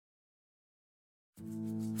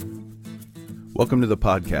Welcome to the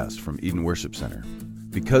podcast from Eden Worship Center.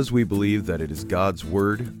 Because we believe that it is God's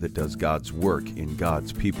Word that does God's work in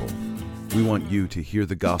God's people, we want you to hear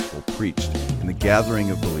the gospel preached in the gathering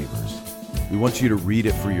of believers. We want you to read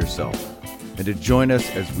it for yourself and to join us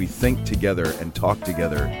as we think together and talk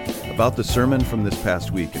together about the sermon from this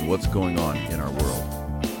past week and what's going on in our world.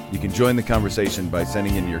 You can join the conversation by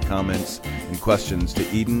sending in your comments and questions to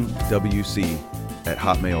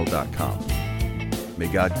edenwc@hotmail.com. May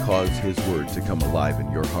God cause His Word to come alive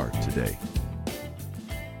in your heart today.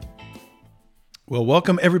 Well,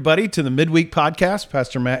 welcome everybody to the Midweek Podcast.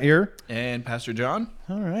 Pastor Matt here. And Pastor John.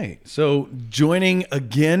 All right. So joining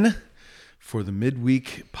again for the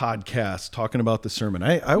Midweek Podcast, talking about the sermon.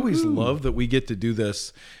 I always love that we get to do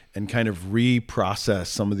this and kind of reprocess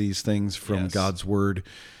some of these things from God's Word.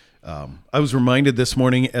 I was reminded this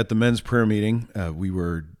morning at the men's prayer meeting,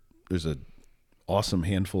 there's an awesome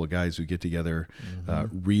handful of guys who get together,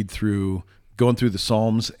 going through the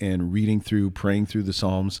Psalms and praying through the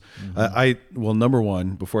Psalms. Number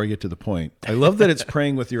one, before I get to the point, I love that it's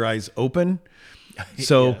praying with your eyes open.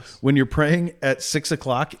 So when you're praying at 6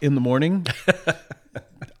 o'clock in the morning,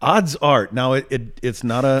 odds are, now it's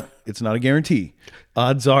not a guarantee.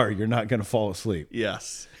 Odds are you're not going to fall asleep.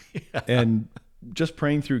 Yes. And just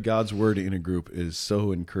praying through God's Word in a group is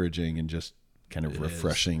so encouraging and just kind of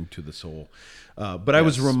refreshing to the soul. But I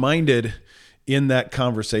was reminded in that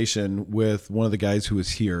conversation with one of the guys who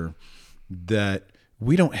was here that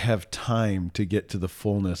we don't have time to get to the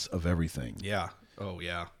fullness of everything. Yeah. Oh,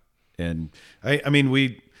 yeah. And I mean,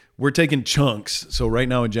 we're taking chunks. So right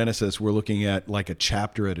now in Genesis, we're looking at like a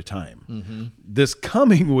chapter at a time. This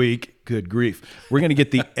coming week, good grief, we're going to get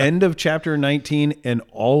the end of chapter 19 and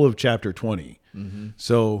all of chapter 20.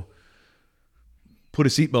 So put a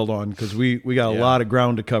seatbelt on because we got a lot of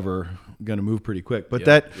ground to cover. Going to move pretty quick, but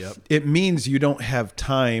it means you don't have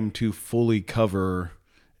time to fully cover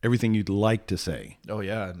everything you'd like to say. Oh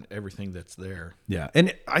yeah, and everything that's there. Yeah,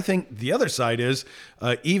 and I think the other side is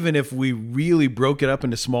even if we really broke it up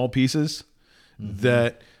into small pieces,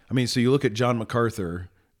 so you look at John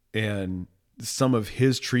MacArthur and some of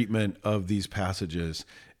his treatment of these passages,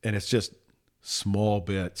 and it's just small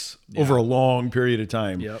bits over a long period of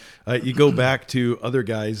time. You go back to other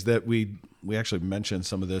guys that we actually mentioned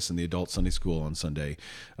some of this in the adult Sunday school on Sunday.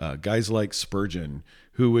 Guys like Spurgeon,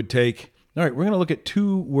 who would take, all right, we're going to look at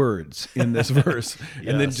two words in this verse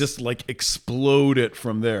and then just like explode it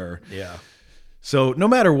from there. Yeah. So no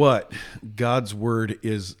matter what, God's Word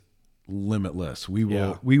is limitless. We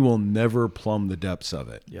will never plumb the depths of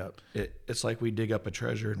it. Yep. It's like we dig up a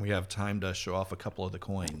treasure and we have time to show off a couple of the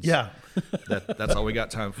coins. Yeah. That's all we got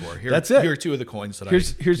time for. That's it. Here are two of the coins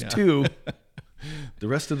Here's two. The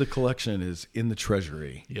rest of the collection is in the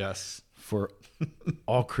treasury. Yes. For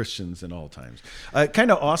all Christians in all times. Kind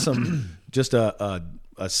of awesome, just a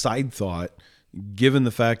side thought, given the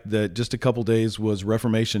fact that just a couple days was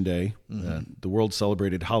Reformation Day. The world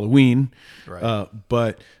celebrated Halloween. Right.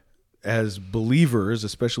 But as believers,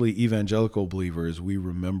 especially evangelical believers, we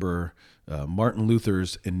remember Martin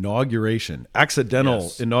Luther's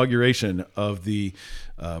accidental inauguration of the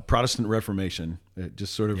Protestant Reformation. It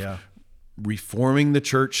just sort of reforming the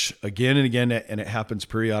church again and again, and it happens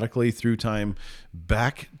periodically through time,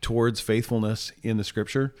 back towards faithfulness in the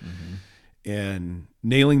Scripture, and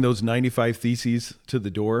nailing those 95 theses to the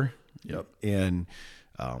door. And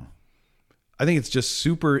I think it's just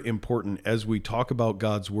super important as we talk about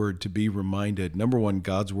God's Word to be reminded, number one,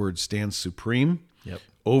 God's Word stands supreme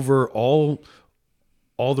over all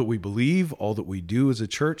that we believe, all that we do as a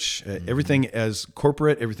church, everything as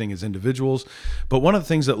corporate, everything as individuals. But one of the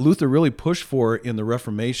things that Luther really pushed for in the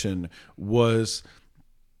Reformation was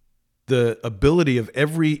the ability of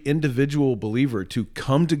every individual believer to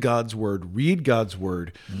come to God's Word, read God's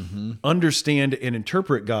Word, understand and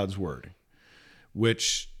interpret God's Word,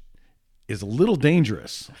 which is a little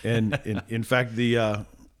dangerous. And in fact, the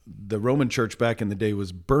Roman Church back in the day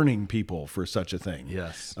was burning people for such a thing.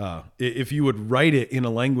 Yes. If you would write it in a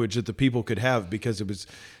language that the people could have, because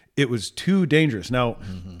it was too dangerous. Now,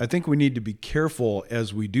 I think we need to be careful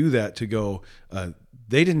as we do that to go,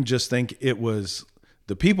 they didn't just think it was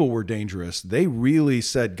the people were dangerous. They really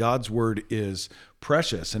said God's Word is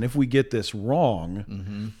precious. And if we get this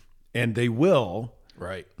wrong, and they will,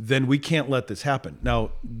 then we can't let this happen. Now,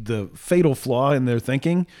 the fatal flaw in their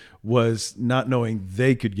thinking was not knowing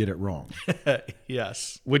they could get it wrong.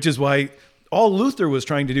 Yes. Which is why all Luther was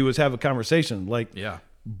trying to do was have a conversation. Like,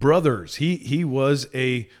 brothers, he was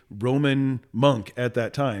a Roman monk at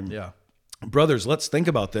that time. brothers, let's think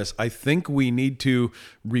about this. I think we need to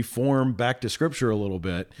reform back to Scripture a little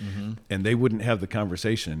bit. Mm-hmm. And they wouldn't have the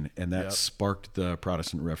conversation. And that sparked the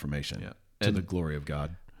Protestant Reformation. Yeah. to the glory of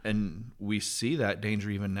God. And we see that danger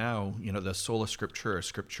even now, the sola scriptura,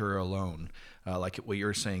 scripture alone, like what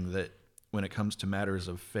you're saying, that when it comes to matters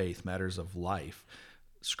of faith, matters of life,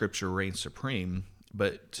 scripture reigns supreme.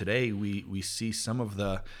 But today we see some of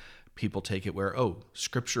the people take it where,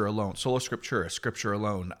 scripture alone, sola scriptura, scripture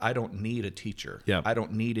alone. I don't need a teacher. Yeah. I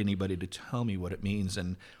don't need anybody to tell me what it means.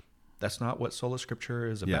 And that's not what sola scriptura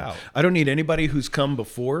is about. I don't need anybody who's come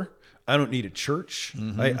before. I don't need a church.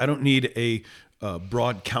 I don't need a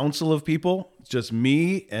broad council of people. It's just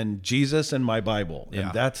me and Jesus and my Bible,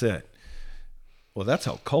 and that's it. Well, that's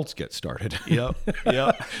how cults get started. Yep.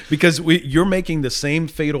 Because you're making the same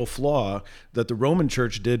fatal flaw that the Roman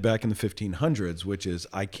Church did back in the 1500s, which is,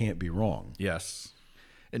 I can't be wrong. Yes.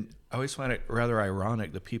 And I always find it rather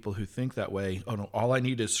ironic, the people who think that way. Oh, no, all I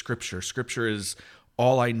need is scripture. Scripture is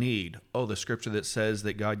all I need. Oh, the scripture that says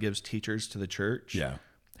that God gives teachers to the church? Yeah.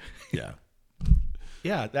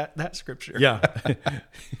 Yeah, that scripture. Yeah.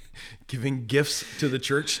 Giving gifts to the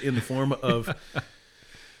church in the form of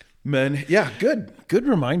men. Yeah, good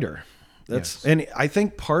reminder. And I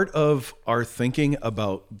think part of our thinking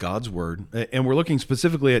about God's word, and we're looking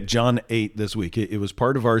specifically at John 8 this week. It was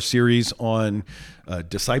part of our series on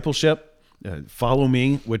discipleship, Follow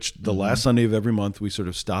Me, which the last Sunday of every month we sort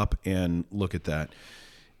of stop and look at that.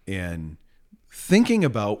 And thinking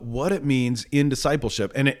about what it means in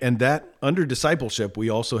discipleship, and that under discipleship we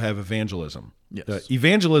also have evangelism. Yes.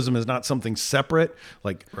 Evangelism is not something separate.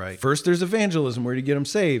 Like first there's evangelism where you get them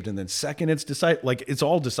saved, and then second it's it's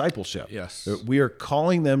all discipleship. Yes. We are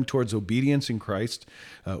calling them towards obedience in Christ.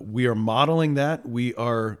 We are modeling that. We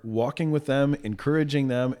are walking with them, encouraging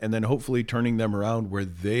them, and then hopefully turning them around where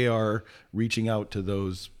they are reaching out to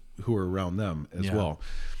those who are around them as well.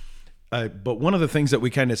 But one of the things that we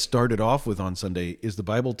kind of started off with on Sunday is the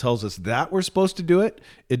Bible tells us that we're supposed to do it.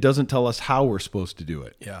 It doesn't tell us how we're supposed to do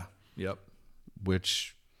it. Yeah. Yep.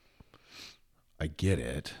 Which I get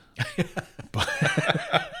it.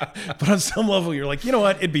 but on some level, you're like, you know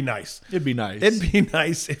what? It'd be nice. It'd be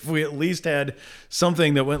nice if we at least had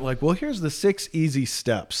something that went like, well, here's the 6 easy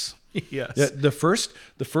steps. Yes. Yeah, the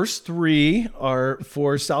first 3 are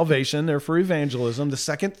for salvation. They're for evangelism. The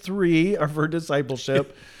second 3 are for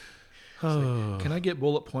discipleship. Can I get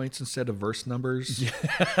bullet points instead of verse numbers?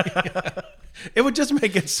 It would just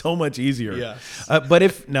make it so much easier. Yes. But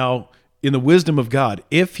if now, in the wisdom of God,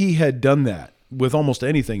 if he had done that with almost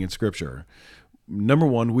anything in Scripture, number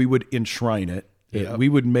one, we would enshrine it. Yep. We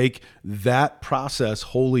would make that process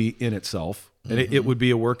holy in itself. And it would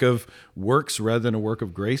be a work of works rather than a work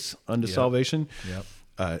of grace unto salvation.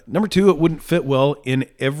 Yep. Number two, it wouldn't fit well in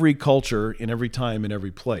every culture, in every time, in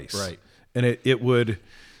every place. Right. And it would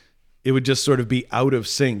just sort of be out of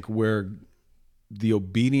sync where the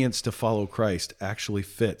obedience to follow Christ actually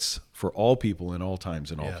fits for all people in all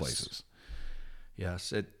times in all places.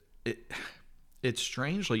 Yes. It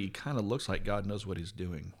strangely kind of looks like God knows what he's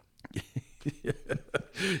doing.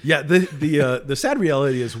 Yeah. The sad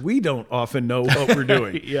reality is we don't often know what we're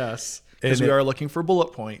doing. Yes. Because we are looking for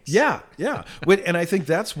bullet points. Yeah. And I think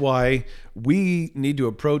that's why we need to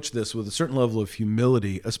approach this with a certain level of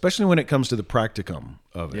humility, especially when it comes to the practicum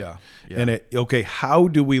of it. Yeah. And how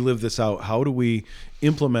do we live this out? How do we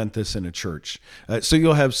implement this in a church? So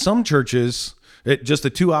you'll have some churches, just the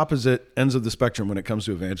two opposite ends of the spectrum when it comes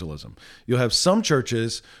to evangelism. You'll have some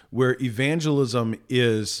churches where evangelism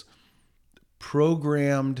is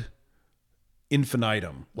programmed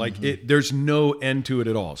infinitum, like there's no end to it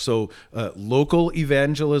at all. So local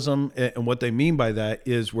evangelism, and what they mean by that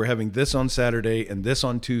is we're having this on Saturday and this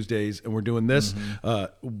on Tuesdays, and we're doing this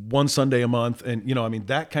one Sunday a month, and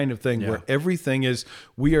that kind of thing, where everything is,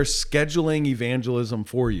 we are scheduling evangelism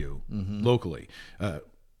for you locally.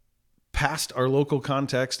 Past our local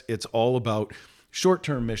context, it's all about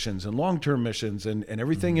short-term missions and long-term missions and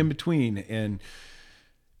everything in between, and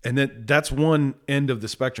that's one end of the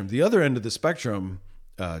spectrum. The other end of the spectrum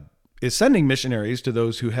is sending missionaries to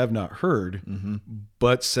those who have not heard,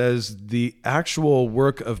 but says the actual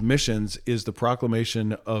work of missions is the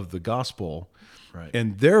proclamation of the gospel. Right.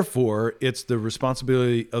 And therefore, it's the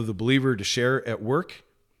responsibility of the believer to share at work,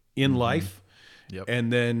 in life,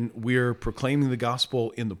 and then we're proclaiming the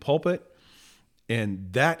gospel in the pulpit.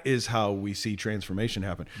 And that is how we see transformation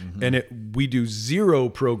happen. And we do zero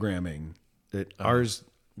programming. Ours,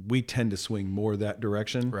 we tend to swing more that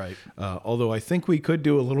direction. Right. Although I think we could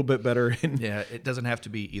do a little bit better. It doesn't have to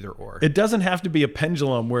be either or. It doesn't have to be a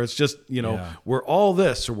pendulum where it's just, we're all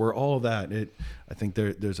this or we're all that. I think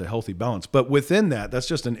there's a healthy balance. But within that's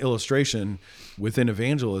just an illustration within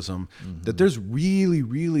evangelism that there's really,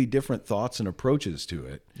 really different thoughts and approaches to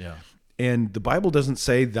it. Yeah. And the Bible doesn't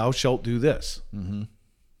say thou shalt do this.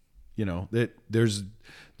 That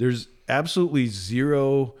there's absolutely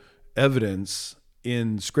zero evidence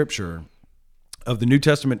in Scripture of the New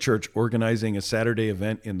Testament church organizing a Saturday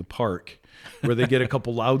event in the park where they get a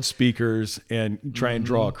couple loudspeakers and try and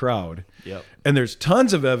draw a crowd. Yep. And there's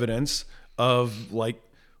tons of evidence of, like,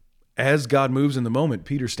 as God moves in the moment,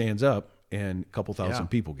 Peter stands up and a couple thousand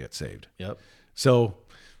people get saved. Yep. So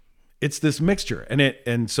it's this mixture.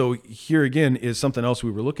 And so here again is something else we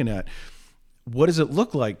were looking at. What does it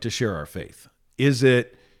look like to share our faith? Is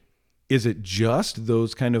it just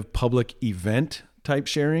those kind of public event type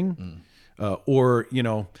sharing? Or,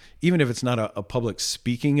 even if it's not a public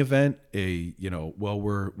speaking event,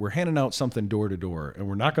 we're handing out something door to door and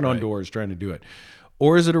we're knocking on doors trying to do it.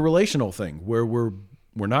 Or is it a relational thing where we're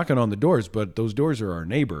knocking on the doors, but those doors are our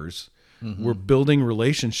neighbors. Mm-hmm. We're building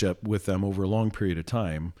relationship with them over a long period of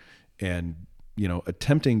time and,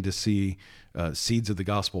 attempting to see seeds of the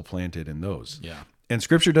gospel planted in those. Yeah. And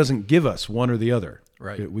Scripture doesn't give us one or the other.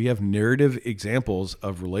 Right. We have narrative examples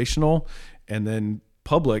of relational and then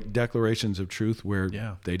public declarations of truth where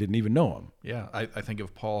they didn't even know them. Yeah, I think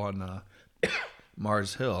of Paul on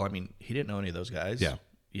Mars Hill. I mean, he didn't know any of those guys. Yeah.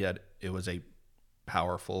 Yet it was a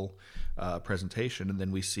powerful presentation. And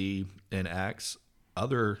then we see in Acts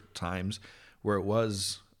other times where it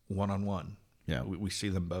was one-on-one. Yeah. We see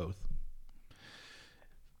them both.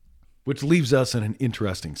 Which leaves us in an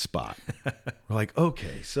interesting spot. We're like,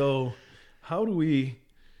 okay, so how do we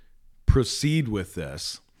proceed with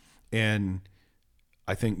this? And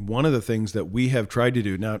I think one of the things that we have tried to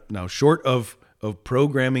do now short of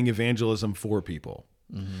programming evangelism for people,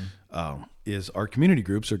 is our community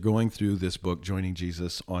groups are going through this book, Joining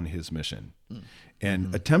Jesus on His Mission,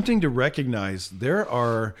 and attempting to recognize there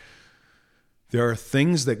are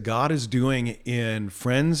things that God is doing in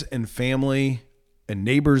friends and family and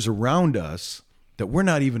neighbors around us that we're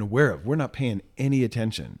not even aware of. We're not paying any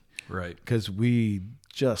attention, right? Because we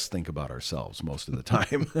just think about ourselves most of the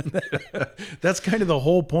time. That's kind of the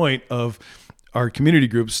whole point of our community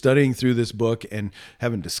groups studying through this book and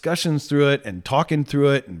having discussions through it and talking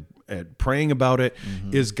through it and praying about it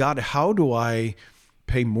is, God, how do I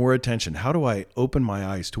pay more attention? How do I open my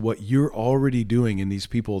eyes to what you're already doing in these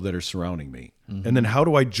people that are surrounding me? And then how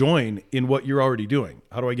do I join in what you're already doing?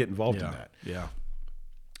 How do I get involved in that? Yeah.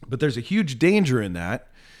 But there's a huge danger in that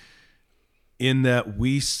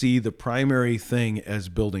we see the primary thing as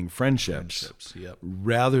building friendships yep.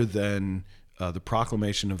 rather than the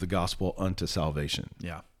proclamation of the gospel unto salvation.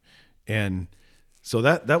 Yeah. And so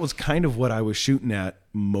that was kind of what I was shooting at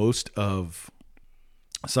most of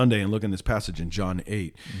Sunday and looking at this passage in John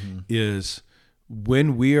 8 is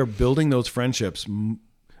when we are building those friendships,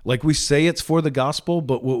 like we say it's for the gospel,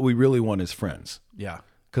 but what we really want is friends. Yeah.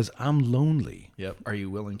 Because I'm lonely. Yep. Are you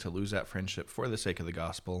willing to lose that friendship for the sake of the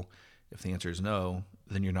gospel? If the answer is no,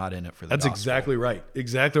 then you're not in it for the gospel. That's exactly right.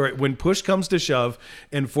 Exactly right. When push comes to shove,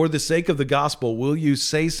 and for the sake of the gospel, will you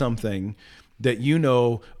say something that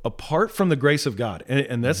apart from the grace of God?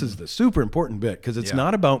 And this is the super important bit, because it's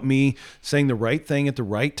not about me saying the right thing at the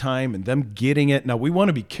right time and them getting it. Now, we want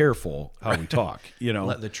to be careful how we talk.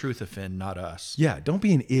 Let the truth offend, not us. Yeah, don't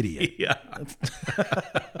be an idiot. Yeah.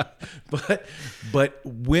 But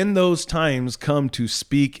when those times come to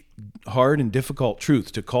speak hard and difficult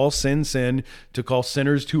truth, to call sin, to call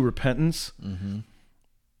sinners to repentance,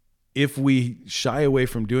 if we shy away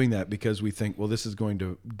from doing that because we think, well, this is going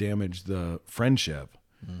to damage the friendship,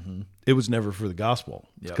 it was never for the gospel.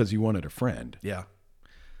 It's because you wanted a friend. Yeah.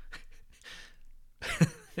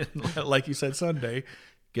 Like you said Sunday,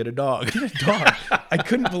 get a dog. Get a dog. I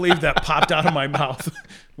couldn't believe that popped out of my mouth.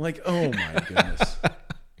 I'm like, oh my goodness.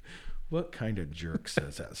 What kind of jerk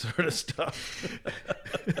says that sort of stuff?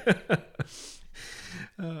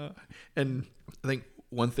 And I think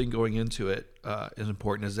one thing going into it is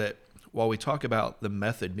important is that while we talk about the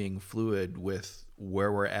method being fluid with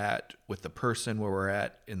where we're at, with the person, where we're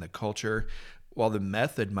at in the culture, while the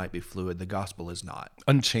method might be fluid, the gospel is not.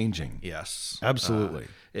 Unchanging. Yes. Absolutely.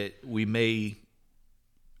 We may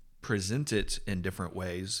present it in different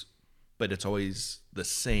ways, but it's always the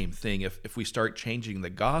same thing. If we start changing the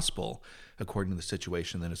gospel according to the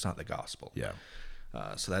situation, then it's not the gospel. Yeah.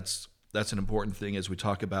 So that's an important thing as we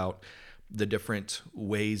talk about the different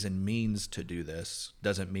ways and means to do this.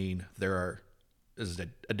 Doesn't mean is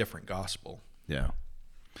a different gospel. Yeah.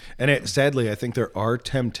 And sadly, I think there are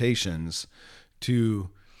temptations to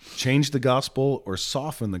change the gospel or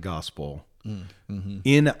soften the gospel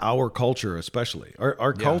in our culture, especially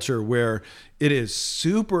our culture, where it is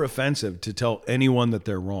super offensive to tell anyone that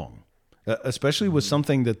they're wrong, especially with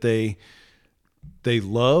something that they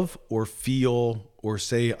love or feel or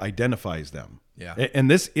say identifies them. Yeah. And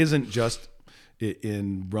this isn't just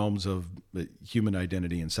in realms of human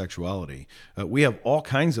identity and sexuality. We have all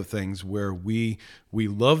kinds of things where we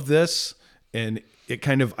love this, and it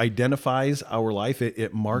kind of identifies our life.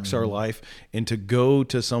 It marks our life. And to go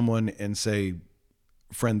to someone and say,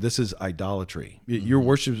 friend, this is idolatry. You're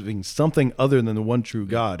worshiping something other than the one true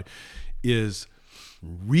God is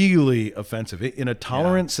really offensive. In a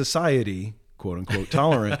tolerant society, quote unquote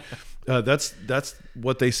tolerant, that's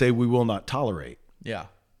what they say we will not tolerate. Yeah.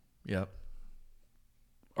 Yep.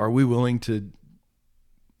 Are we willing to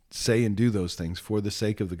say and do those things for the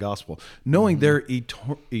sake of the gospel, knowing their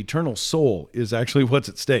eternal soul is actually what's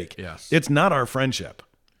at stake? Yes. It's not our friendship.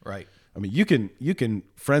 Right. I mean, you can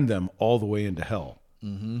friend them all the way into hell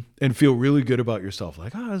and feel really good about yourself.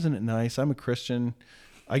 Like, oh, isn't it nice? I'm a Christian.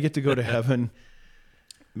 I get to go to heaven.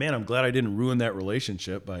 Man, I'm glad I didn't ruin that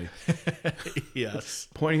relationship by Yes.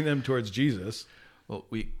 pointing them towards Jesus. Well,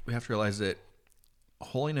 we have to realize that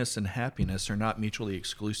holiness and happiness are not mutually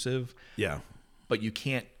exclusive. Yeah. But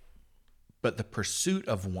the pursuit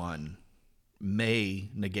of one may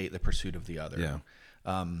negate the pursuit of the other.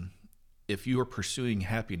 Yeah. If you are pursuing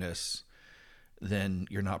happiness, then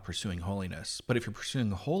you're not pursuing holiness. But if you're pursuing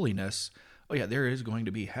holiness, oh yeah, there is going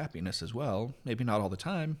to be happiness as well. Maybe not all the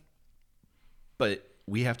time, but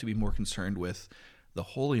we have to be more concerned with the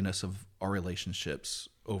holiness of our relationships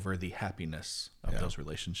over the happiness of those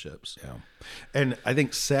relationships. Yeah. And I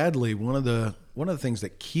think sadly, one of the things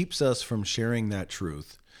that keeps us from sharing that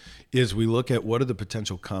truth is we look at what are the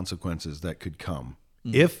potential consequences that could come.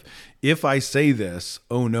 If I say this,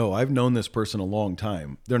 oh no, I've known this person a long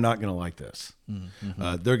time, they're not going to like this.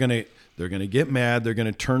 They're going to get mad. They're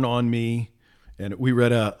going to turn on me. And we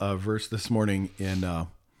read a verse this morning in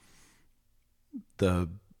the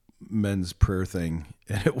men's prayer thing,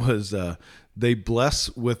 and it was they bless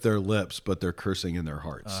with their lips, but they're cursing in their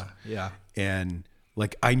hearts. Yeah. And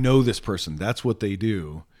like, I know this person, that's what they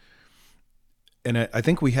do. And I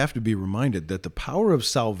think we have to be reminded that the power of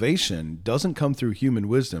salvation doesn't come through human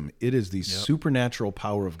wisdom. It is the supernatural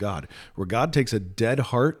power of God, where God takes a dead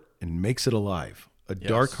heart and makes it alive, a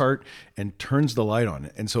dark heart, and turns the light on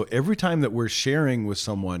it. And so every time that we're sharing with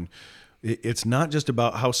someone, it's not just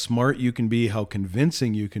about how smart you can be, how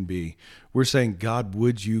convincing you can be. We're saying, God,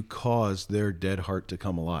 would you cause their dead heart to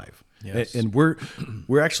come alive? Yes. And we're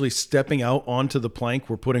actually stepping out onto the plank.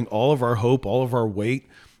 We're putting all of our hope, all of our weight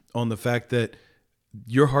on the fact that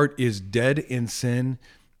your heart is dead in sin,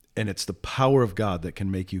 and it's the power of God that can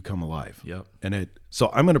make you come alive. Yep. So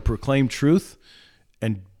I'm going to proclaim truth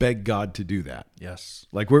and beg God to do that. Yes.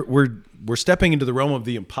 Like we're stepping into the realm of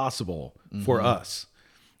the impossible for us,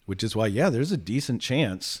 which is why, there's a decent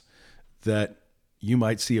chance that you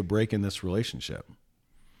might see a break in this relationship.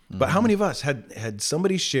 But how many of us had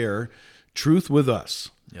somebody share truth with us?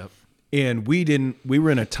 Yep. And we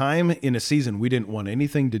were in a time, in a season, we didn't want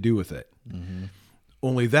anything to do with it.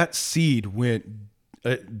 Only that seed went,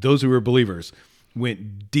 those who were believers,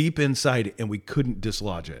 went deep inside, and we couldn't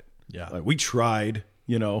dislodge it. Yeah. Like, we tried,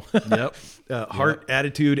 Yep. heart,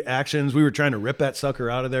 attitude, actions. We were trying to rip that sucker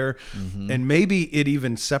out of there. And maybe it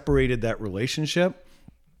even separated that relationship,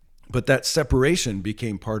 but that separation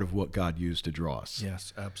became part of what God used to draw us.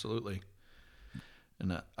 Yes, absolutely.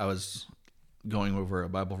 And I was going over a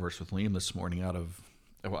Bible verse with Liam this morning out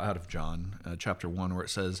of John, chapter 1, where it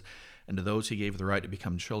says, "And to those he gave the right to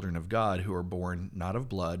become children of God, who are born not of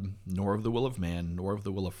blood, nor of the will of man, nor of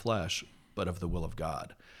the will of flesh, but of the will of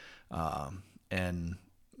God." And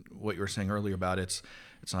what you were saying earlier about it's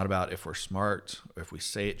not about if we're smart, or if we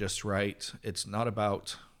say it just right. It's not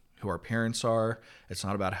about who our parents are. It's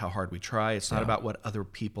not about how hard we try. It's not about what other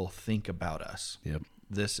people think about us. Yep.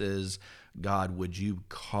 This is, God, would you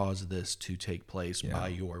cause this to take place by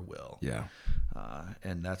your will? Yeah.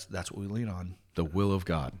 And that's what we lean on. The will of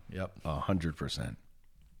God. Yep. 100%.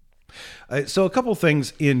 So a couple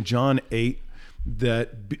things in John 8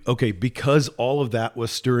 because all of that was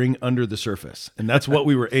stirring under the surface, and that's what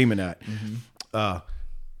we were aiming at.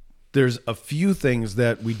 There's a few things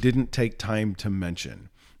that we didn't take time to mention.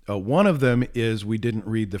 One of them is we didn't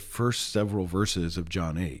read the first several verses of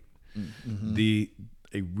John 8.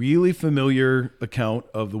 A really familiar account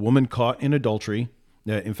of the woman caught in adultery.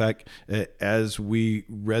 In fact, as we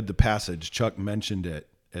read the passage, Chuck mentioned it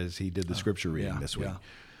as he did the scripture reading this week.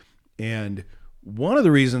 And one of the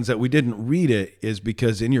reasons that we didn't read it is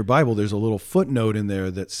because in your Bible, there's a little footnote in there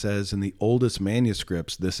that says in the oldest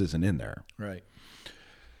manuscripts, this isn't in there. Right.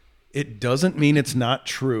 It doesn't mean it's not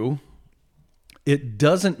true. It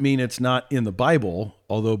doesn't mean it's not in the Bible,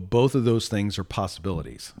 although both of those things are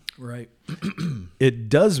possibilities. Right. It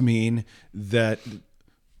does mean that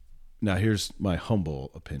Now, here's my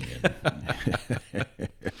humble opinion.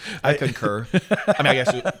 I concur. I mean, I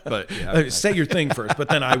guess, but yeah. Say your thing first, but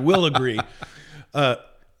then I will agree.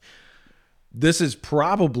 This is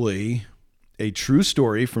probably a true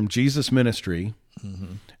story from Jesus' ministry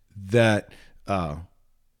that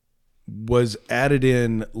was added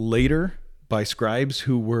in later by scribes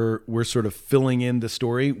who were sort of filling in the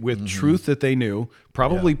story with truth that they knew,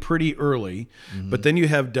 probably pretty early. But then you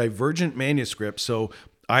have divergent manuscripts. So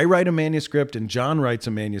I write a manuscript and John writes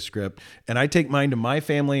a manuscript, and I take mine to my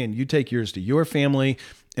family and you take yours to your family,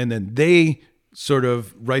 and then they sort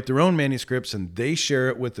of write their own manuscripts and they share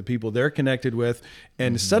it with the people they're connected with,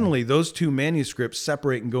 and suddenly those two manuscripts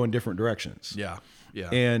separate and go in different directions. Yeah.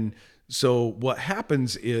 And so what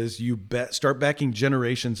happens is you start backing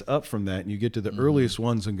generations up from that, and you get to the earliest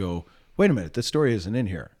ones and go, wait a minute, this story isn't in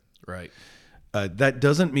here. Right. That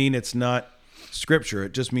doesn't mean it's not scripture.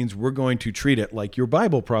 It just means we're going to treat it like your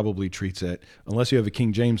Bible probably treats it, unless you have a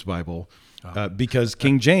King James Bible, because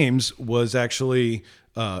King James was actually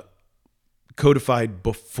codified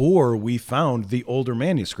before we found the older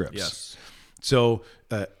manuscripts. Yes. So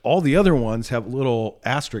all the other ones have a little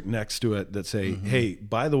asterisk next to it that say, hey,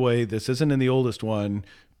 by the way, this isn't in the oldest one.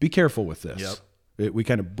 Be careful with this. Yep. We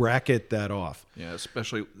kind of bracket that off. Yeah,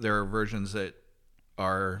 especially there are versions that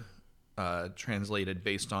are translated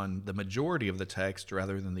based on the majority of the text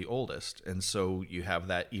rather than the oldest. And so you have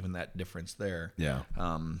that difference there. Yeah.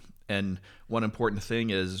 And one important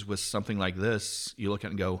thing is with something like this, you look at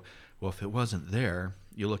it and go, well, if it wasn't there,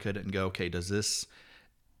 you look at it and go, okay, is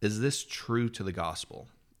this true to the gospel?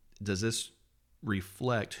 Does this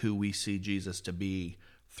reflect who we see Jesus to be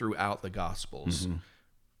throughout the gospels?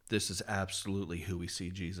 This is absolutely who we see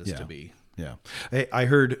Jesus to be. Yeah. I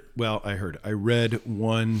read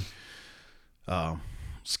one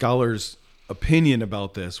scholar's opinion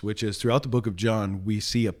about this, which is throughout the book of John, we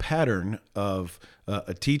see a pattern of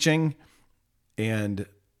a teaching and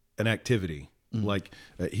an activity. Like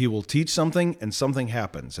he will teach something and something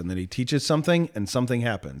happens, and then he teaches something and something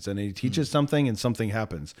happens, and he teaches something and something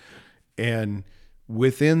happens. And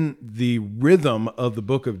within the rhythm of the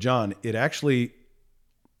book of John, it actually,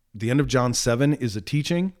 the end of John 7 is a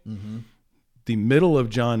teaching. The middle of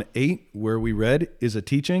John 8, where we read, is a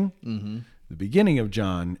teaching. The beginning of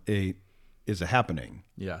John 8 is a happening.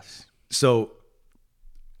 Yes. So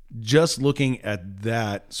just looking at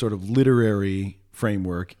that sort of literary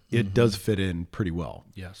framework, it does fit in pretty well.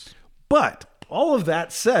 Yes. But all of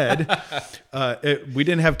that said, we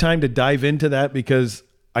didn't have time to dive into that because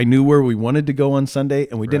I knew where we wanted to go on Sunday,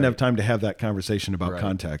 and we didn't have time to have that conversation about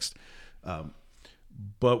context.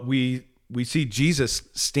 But we see Jesus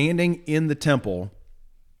standing in the temple,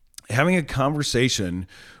 having a conversation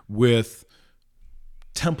with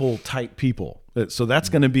temple-type people. So that's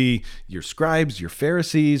going to be your scribes, your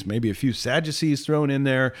Pharisees, maybe a few Sadducees thrown in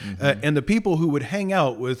there, and the people who would hang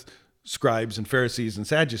out with scribes and Pharisees and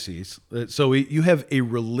Sadducees. So you have a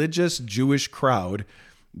religious Jewish crowd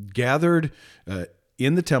gathered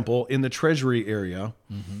in the temple, in the treasury area,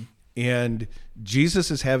 and Jesus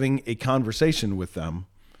is having a conversation with them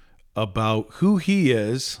about who he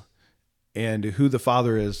is and who the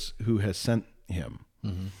Father is who has sent him.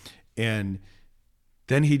 And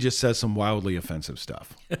then he just says some wildly offensive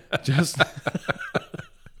stuff.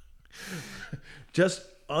 Just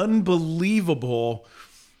unbelievable.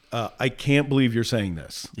 I can't believe you're saying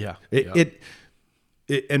this. Yeah.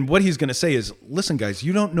 And what he's going to say is, listen, guys,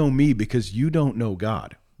 you don't know me because you don't know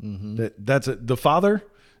God. The Father,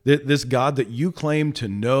 this God that you claim to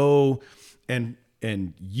know, and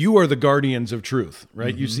you are the guardians of truth,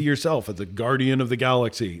 right? You see yourself as the guardian of the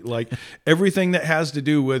galaxy. Like everything that has to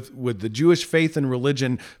do with the Jewish faith and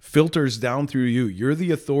religion filters down through you. You're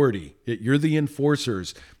the authority. You're the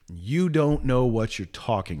enforcers. You don't know what you're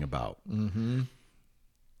talking about.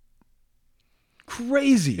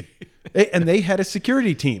 Crazy. And they had a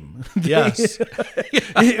security team. Yes.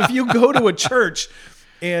 If you go to a church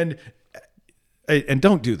and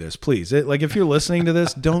don't do this, please. Like if you're listening to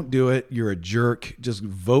this, don't do it. You're a jerk. Just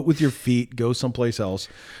vote with your feet. Go someplace else.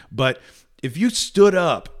 But if you stood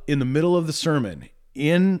up in the middle of the sermon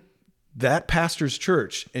in that pastor's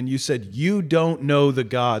church and you said, you don't know the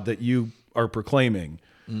God that you are proclaiming,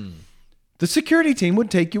 the security team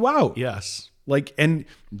would take you out. Yes. And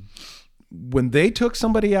when they took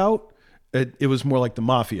somebody out, it was more like the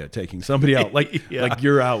mafia taking somebody out. Like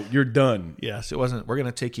you're out, you're done. Yes, it wasn't, we're going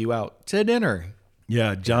to take you out to dinner.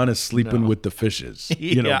 Yeah, John is sleeping with the fishes.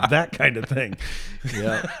 You know, that kind of thing.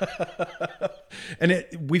 Yeah. And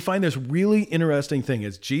we find this really interesting thing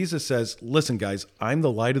as Jesus says, listen, guys, I'm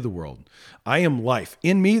the light of the world. I am life.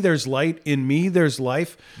 In me, there's light. In me, there's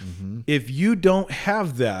life. If you don't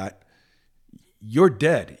have that, you're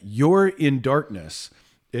dead. You're in darkness.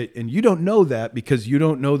 And you don't know that because you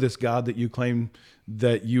don't know this God that you claim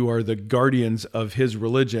that you are the guardians of his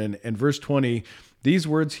religion. And verse 20, these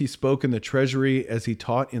words he spoke in the treasury as he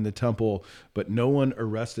taught in the temple, but no one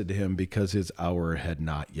arrested him because his hour had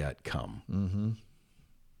not yet come. Mm-hmm.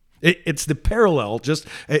 It's the parallel, just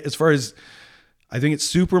as far as I think it's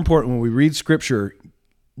super important when we read scripture.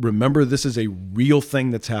 Remember, this is a real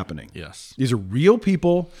thing that's happening. Yes. These are real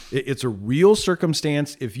people. It's a real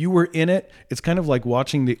circumstance. If you were in it, it's kind of like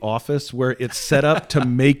watching The Office, where it's set up to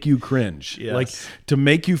make you cringe, Yes. like to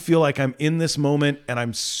make you feel like I'm in this moment and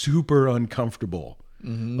I'm super uncomfortable.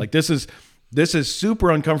 Mm-hmm. Like this is super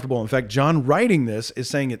uncomfortable. In fact, John writing this is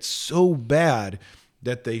saying it's so bad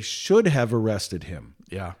that they should have arrested him.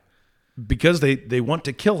 Yeah. Because they want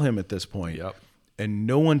to kill him at this point. Yep. And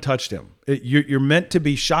no one touched him. You're meant to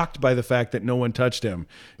be shocked by the fact that no one touched him.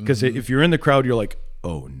 Because if you're in the crowd, you're like,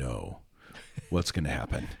 oh no, what's going to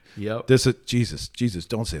happen? Yep. This is Jesus,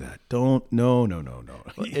 don't say that. No.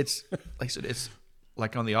 It's like I said, it's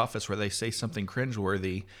like on The Office where they say something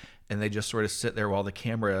cringeworthy and they just sort of sit there while the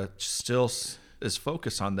camera still is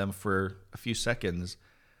focused on them for a few seconds.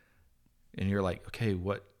 And you're like, okay,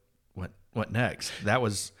 what next? That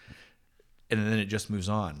was... And then it just moves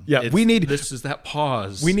on. Yeah, this is that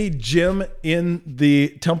pause. We need Jim in the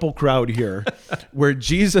temple crowd here, where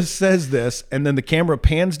Jesus says this, and then the camera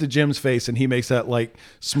pans to Jim's face, and he makes that like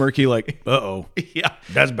smirky, like, "Uh-oh, Yeah,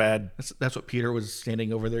 that's bad." that's what Peter was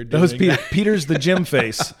standing over there That doing. was Peter. Peter's the Jim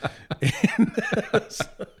face.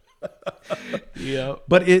 Yeah,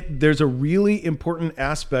 But there's a really important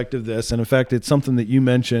aspect of this, and in fact, it's something that you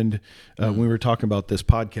mentioned when we were talking about this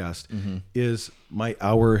podcast. Is my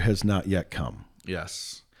hour has not yet come.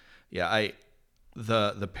 Yes. Yeah,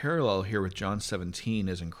 the parallel here with John 17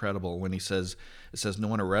 is incredible when it says no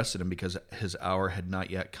one arrested him because his hour had not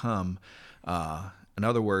yet come. In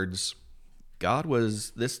other words, God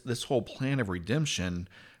was this whole plan of redemption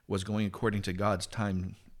was going according to God's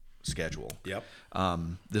time schedule. Yep.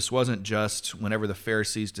 This wasn't just whenever the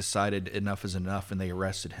Pharisees decided enough is enough and they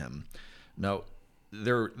arrested him. No,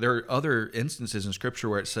 there are other instances in Scripture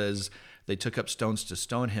where it says they took up stones to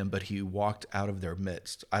stone him, but he walked out of their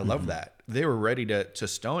midst. I love that. They were ready to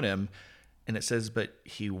stone him, and it says, but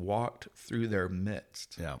he walked through their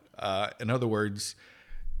midst. Yeah. In other words,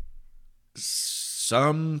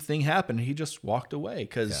 something happened. He just walked away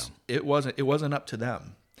because it wasn't up to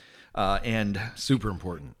them. And Super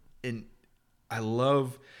important. and I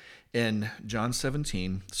love in John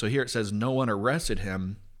 17, so here it says, no one arrested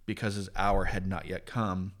him because his hour had not yet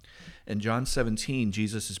come. In John 17,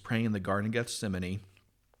 Jesus is praying in the Garden of Gethsemane,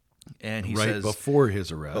 and he says... before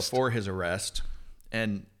his arrest. Before his arrest.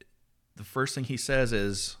 And the first thing he says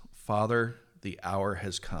is, Father, the hour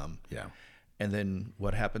has come. Yeah. And then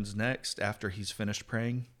what happens next after he's finished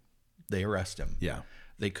praying? They arrest him. Yeah.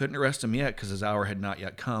 They couldn't arrest him yet because his hour had not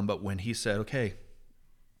yet come, but when he said, okay,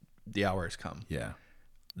 the hour has come, Yeah.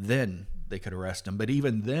 then they could arrest him. But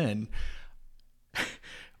even then,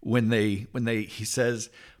 when he says,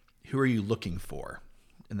 who are you looking for?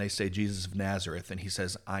 And they say, Jesus of Nazareth. And he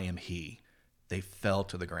says, I am he. They fell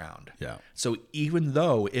to the ground. Yeah. So even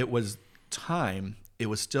though it was time, it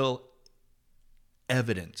was still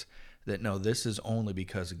evident that no, this is only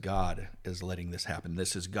because God is letting this happen.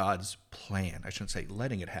 This is God's plan. I shouldn't say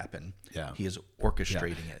letting it happen. Yeah. He is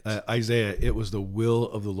orchestrating it. Isaiah, it was the will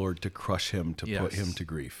of the Lord to crush him, to put Yes. him to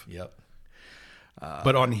grief. Yep.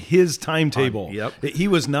 But on his timetable, Yep. he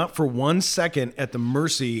was not for 1 second at the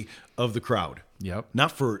mercy of the crowd. Yep.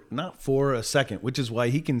 Not for a second, which is why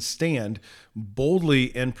he can stand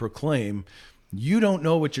boldly and proclaim, you don't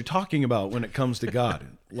know what you're talking about when it comes to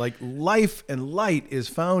God. Like life and light is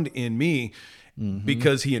found in me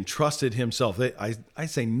because he entrusted himself. I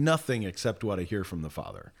say nothing except what I hear from the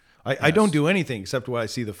Father. I don't do anything except what I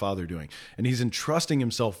see the Father doing. And he's entrusting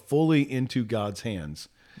himself fully into God's hands.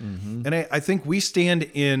 And I think we stand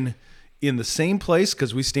in the same place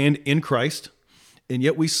because we stand in Christ, and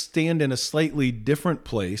yet we stand in a slightly different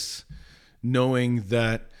place, knowing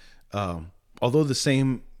that although the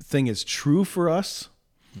same thing is true for us,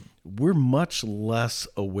 we're much less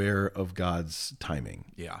aware of God's timing.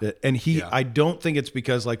 Yeah. And I don't think it's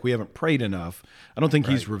because like we haven't prayed enough. I don't think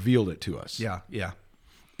he's revealed it to us. Yeah. Yeah.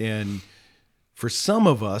 And for some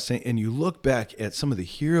of us, and you look back at some of the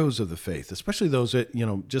heroes of the faith, especially those that,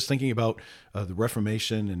 just thinking about the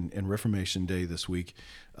Reformation and Reformation Day this week,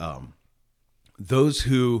 those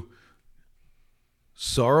who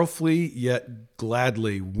sorrowfully yet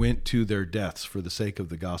gladly went to their deaths for the sake of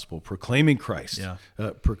the gospel, proclaiming Christ,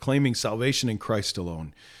 proclaiming salvation in Christ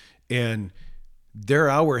alone. And their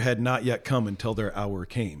hour had not yet come until their hour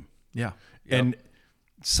came. Yeah. And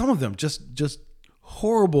some of them just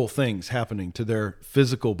horrible things happening to their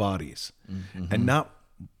physical bodies. And not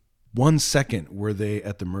 1 second were they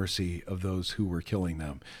at the mercy of those who were killing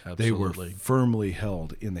them. They were Absolutely. firmly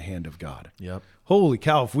held in the hand of God. Yep. Holy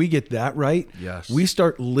cow, if we get that right, Yes. we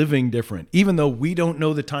start living different, even though we don't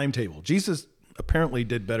know the timetable. Jesus apparently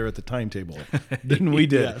did better at the timetable than we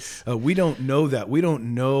did. Yes. We don't know that. We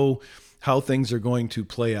don't know how things are going to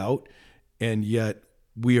play out, and yet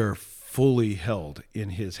we are fully held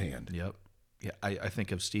in his hand. Yep. Yeah, I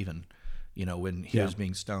think of Stephen, when he was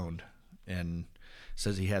being stoned, and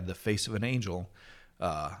says he had the face of an angel,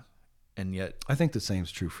 and yet... I think the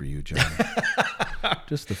same's true for you, John.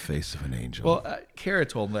 Just the face of an angel. Well, Kara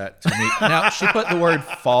told that to me. Now, she put the word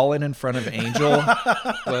fallen in front of angel,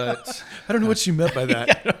 but... I don't know what she meant by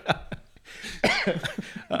that.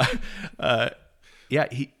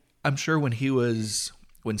 I'm sure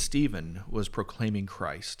when Stephen was proclaiming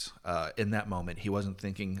Christ, in that moment, he wasn't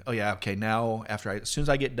thinking, oh yeah, okay, now as soon as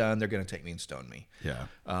I get done, they're going to take me and stone me. Yeah.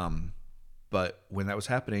 But when that was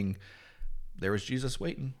happening, there was Jesus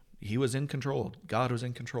waiting. He was in control. God was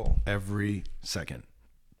in control. Every second.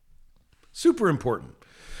 Super important.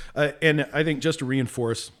 And I think just to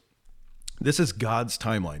reinforce, this is God's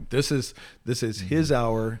timeline. This is his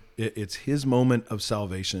hour. It's his moment of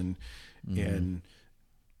salvation. And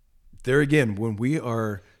there again, when we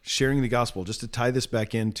are sharing the gospel, just to tie this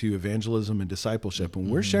back into evangelism and discipleship, when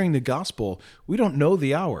we're sharing the gospel, we don't know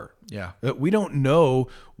the hour. Yeah. We don't know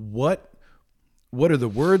what are the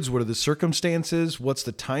words, what are the circumstances, what's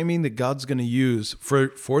the timing that God's going to use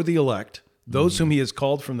for the elect, those whom he has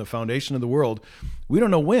called from the foundation of the world. We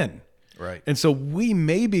don't know when. Right. And so we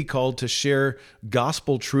may be called to share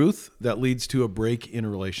gospel truth that leads to a break in a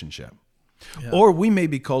relationship. Yeah. Or we may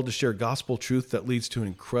be called to share gospel truth that leads to an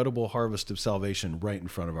incredible harvest of salvation right in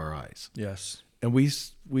front of our eyes. Yes. And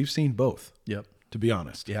we've seen both. Yep. To be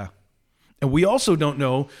honest. Yeah. And we also don't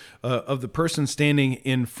know of the person standing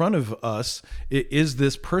in front of us, is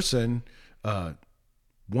this person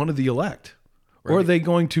one of the elect? Right. Or are they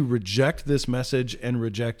going to reject this message and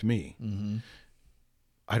reject me?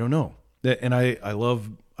 I don't know. And I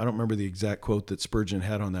don't remember the exact quote that Spurgeon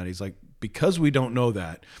had on that. He's like, because we don't know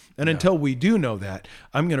that, and until we do know that,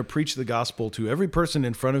 I'm going to preach the gospel to every person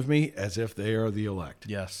in front of me as if they are the elect.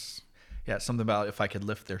 Yes. Yeah, something about if I could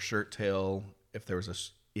lift their shirt tail, if there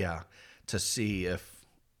was to see if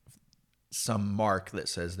some mark that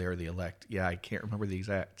says they're the elect. Yeah, I can't remember the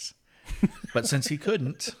exacts. But since he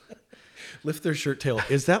couldn't. Lift their shirt tail.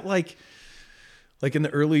 Is that like in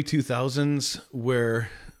the early 2000s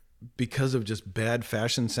where because of just bad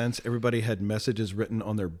fashion sense, everybody had messages written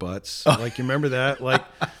on their butts? Like, you remember that? Like,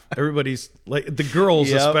 everybody's, like, the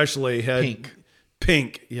girls especially had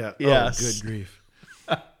pink. Yeah. Yes. Oh, good grief.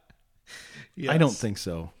 Yes. I don't think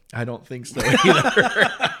so. I don't think so either.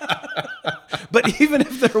 But even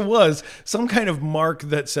if there was some kind of mark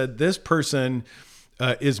that said this person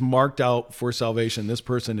is marked out for salvation, this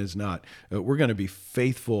person is not, we're going to be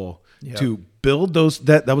faithful to build those.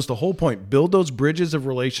 That was the whole point. Build those bridges of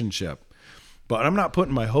relationship. But I'm not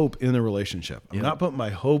putting my hope in the relationship. I'm not putting my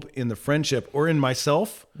hope in the friendship or in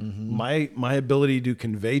myself, my ability to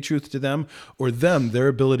convey truth to them, or their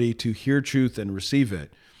ability to hear truth and receive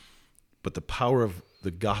it. But the power of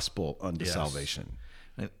the gospel unto salvation.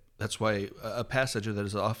 That's why a passage that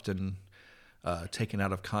is often taken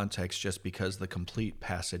out of context just because the complete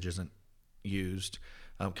passage isn't used.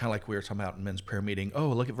 Kind of like we were talking about in men's prayer meeting. Oh,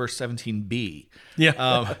 look at verse 17b.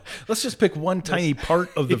 Yeah. Let's just pick one tiny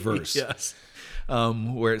part of the verse. Yes.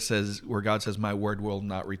 Where God says, my word will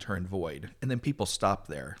not return void. And then people stop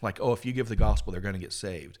there. Like, oh, if you give the gospel, they're going to get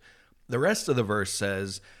saved. The rest of the verse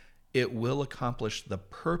says, it will accomplish the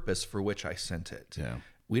purpose for which I sent it. Yeah.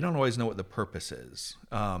 We don't always know what the purpose is.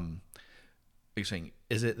 You're saying,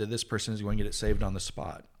 is it that this person is going to get saved on the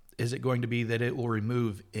spot? Is it going to be that it will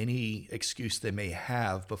remove any excuse they may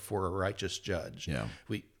have before a righteous judge? Yeah.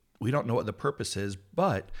 We don't know what the purpose is,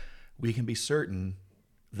 but we can be certain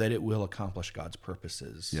that it will accomplish God's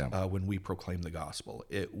purposes when we proclaim the gospel.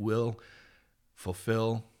 It will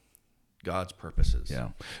fulfill God's purposes.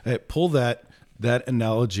 Yeah. Pull that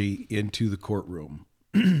analogy into the courtroom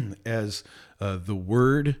as the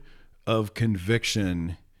word of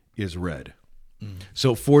conviction is read.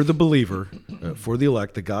 So for the believer, for the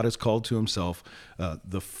elect that God has called to himself,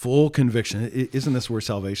 the full conviction, isn't this where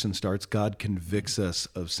salvation starts? God convicts us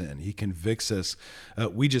of sin. He convicts us.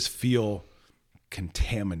 We just feel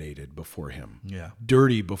contaminated before him,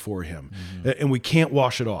 dirty before him, and we can't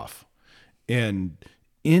wash it off. And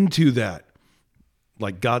into that,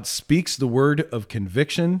 like, God speaks the word of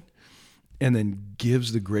conviction and then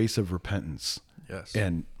gives the grace of repentance. Yes.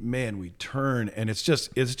 And man, we turn, and it's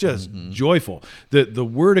just joyful. The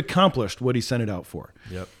word accomplished what he sent it out for.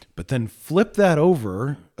 Yep. But then flip that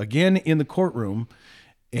over again in the courtroom,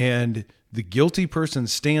 and the guilty person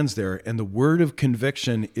stands there, and the word of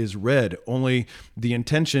conviction is read. Only the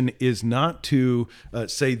intention is not to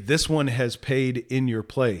say this one has paid in your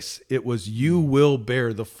place. It was you will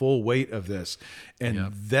bear the full weight of this.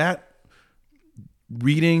 And that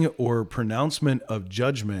reading or pronouncement of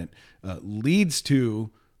judgment leads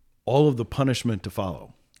to all of the punishment to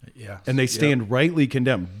follow. Yeah. And they stand rightly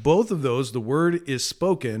condemned. Both of those, the word is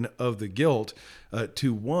spoken of the guilt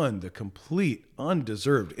to one, the complete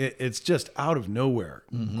undeserved. It's just out of nowhere.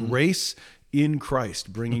 Grace in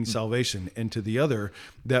Christ bringing salvation. And to the other,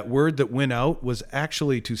 that word that went out was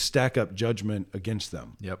actually to stack up judgment against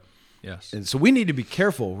them. Yep. Yes. And so we need to be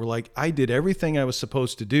careful. We're like, I did everything I was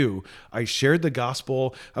supposed to do. I shared the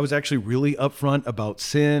gospel. I was actually really upfront about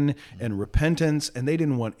sin and repentance, and they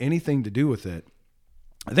didn't want anything to do with it.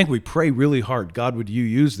 I think we pray really hard, God, would you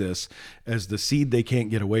use this as the seed they can't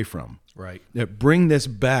get away from? Right. Bring this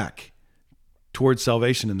back towards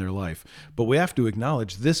salvation in their life. But we have to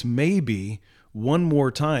acknowledge this may be one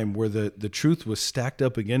more time where the truth was stacked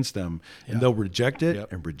up against them, and they'll reject it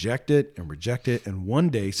and reject it and reject it, and one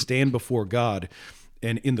day stand before God,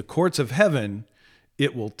 and in the courts of heaven,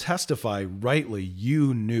 it will testify rightly,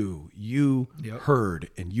 you knew, you heard,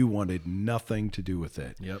 and you wanted nothing to do with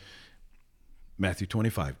it. Yep. Matthew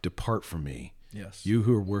 25, depart from me. Yes. You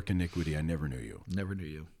who work iniquity, I never knew you. Never knew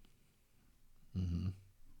you.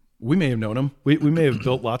 We may have known him. We may have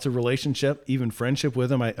built lots of relationship, even friendship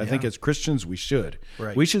with him. I think as Christians, we should.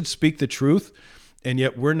 Right. We should speak the truth, and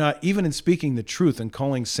yet we're not, even in speaking the truth and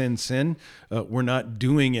calling sin, we're not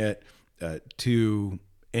doing it to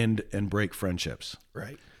end and break friendships.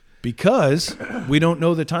 Right. Because we don't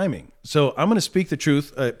know the timing. So I'm going to speak the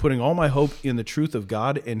truth, putting all my hope in the truth of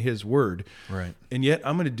God and his word. Right. And yet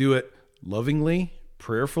I'm going to do it lovingly,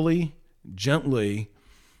 prayerfully, gently,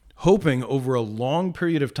 hoping over a long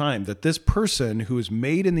period of time that this person who is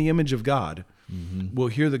made in the image of God will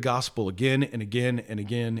hear the gospel again and again and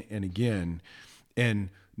again and again, and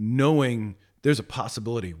knowing there's a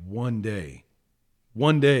possibility one day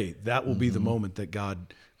that will be the moment that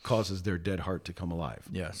God causes their dead heart to come alive.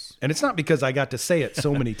 Yes. And it's not because I got to say it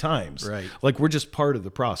so many times. Right. Like we're just part of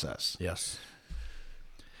the process. Yes.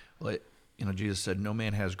 Well, Jesus said, no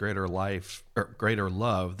man has greater life or greater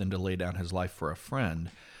love than to lay down his life for a friend.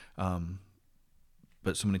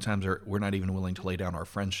 But so many times we're not even willing to lay down our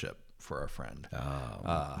friendship for our friend.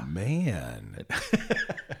 Oh, man.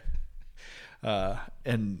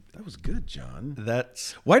 And that was good, John.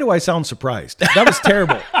 That's why do I sound surprised? That was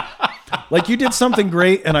terrible. Like you did something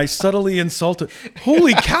great and I subtly insulted.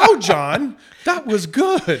 Holy cow, John. That was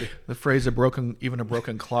good. The phrase even a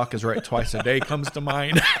broken clock is right twice a day comes to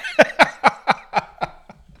mind.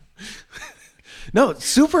 No,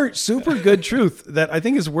 super good truth that I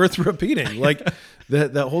think is worth repeating. Like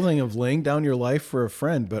that whole thing of laying down your life for a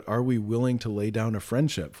friend, but are we willing to lay down a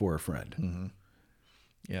friendship for a friend? Mm-hmm.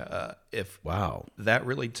 Yeah. Wow. That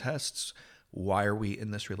really tests, why are we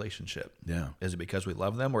in this relationship? Yeah. Is it because we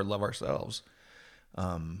love them or love ourselves?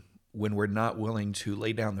 When we're not willing to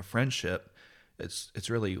lay down the friendship, it's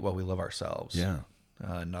really, well, we love ourselves. Yeah.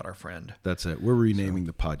 Not our friend. That's it. We're renaming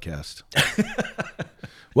the podcast.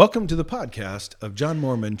 Welcome to the podcast of John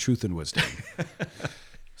Mormon, Truth and Wisdom.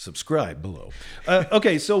 Subscribe below.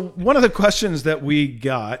 Okay, so one of the questions that we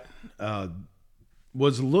got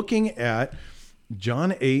was looking at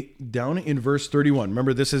John 8 down in verse 31.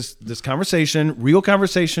 Remember, this conversation,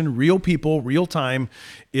 real people, real time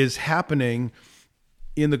is happening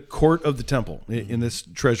in the court of the temple, in this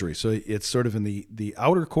treasury. So it's sort of in the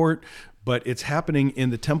outer court, but it's happening in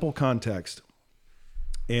the temple context.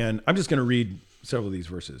 And I'm just going to read several of these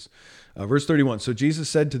verses. Verse 31. So Jesus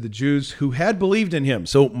said to the Jews who had believed in him.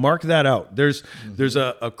 So mark that out. There's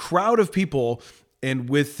a crowd of people, and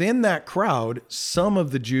within that crowd, some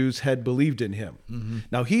of the Jews had believed in him. Mm-hmm.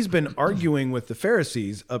 Now he's been arguing with the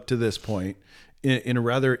Pharisees up to this point in a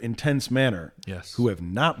rather intense manner, yes, who have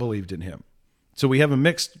not believed in him. So we have a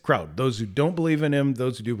mixed crowd, those who don't believe in him,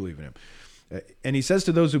 those who do believe in him. And he says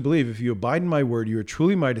to those who believe, if you abide in my word, you are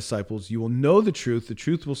truly my disciples. You will know the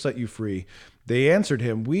truth will set you free. They answered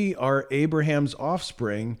him, we are Abraham's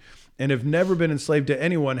offspring and have never been enslaved to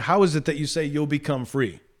anyone. How is it that you say you'll become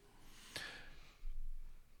free?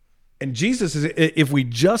 And Jesus is, if we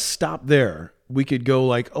just stop there, we could go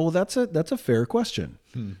like, oh, that's a fair question.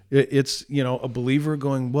 It's, a believer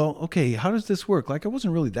going, well, okay, how does this work? Like, I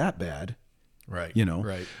wasn't really that bad. Right.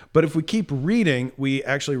 But if we keep reading, we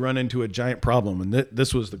actually run into a giant problem. And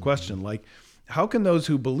this was the question, like, how can those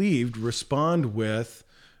who believed respond with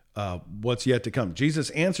what's yet to come? Jesus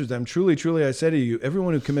answers them, truly, truly, I say to you,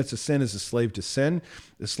 everyone who commits a sin is a slave to sin.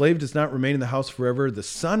 The slave does not remain in the house forever. The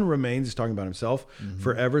son remains, he's talking about himself,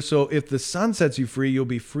 forever. So if the son sets you free, you'll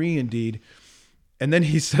be free indeed. And then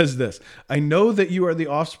he says this, I know that you are the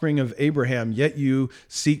offspring of Abraham, yet you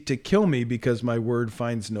seek to kill me because my word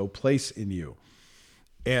finds no place in you.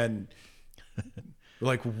 And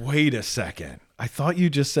like, wait a second. I thought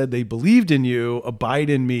you just said they believed in you,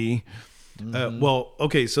 abide in me. Well,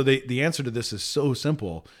 okay, so the answer to this is so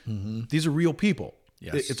simple. These are real people.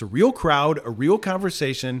 Yes. It's a real crowd, a real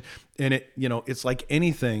conversation, and it's like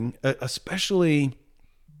anything, especially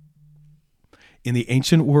in the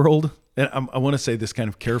ancient world. And I want to say this kind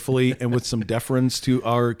of carefully and with some deference to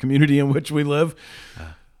our community in which we live.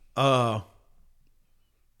 There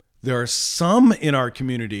are some in our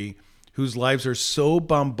community whose lives are so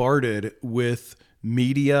bombarded with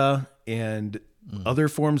media and other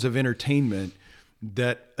forms of entertainment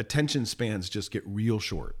that attention spans just get real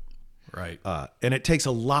short. Right. And it takes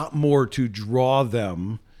a lot more to draw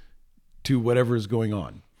them to whatever is going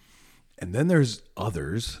on. And then there's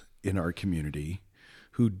others in our community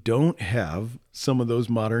who don't have some of those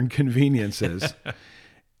modern conveniences.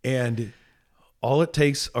 And all it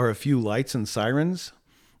takes are a few lights and sirens,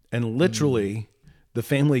 and literally the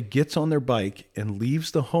family gets on their bike and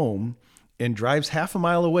leaves the home and drives half a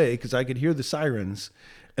mile away, because I could hear the sirens,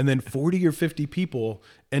 and then 40 or 50 people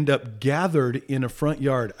end up gathered in a front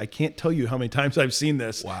yard. I can't tell you how many times I've seen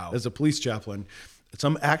this as a police chaplain.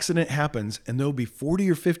 Some accident happens, and there'll be 40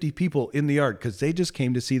 or 50 people in the yard because they just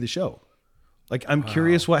came to see the show. Like, I'm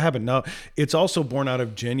curious what happened. Now, it's also born out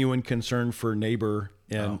of genuine concern for neighbor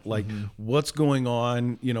and what's going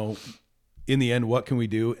on, in the end, what can we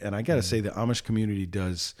do? And I got to say, the Amish community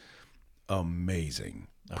does amazing.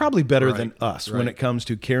 Probably better than us when it comes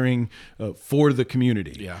to caring for the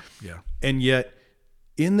community. Yeah. And yet,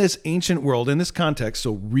 in this ancient world, in this context,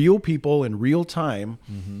 so real people in real time,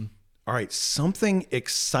 all right, something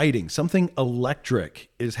exciting, something electric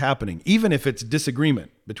is happening, even if it's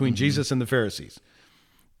disagreement between Jesus and the Pharisees.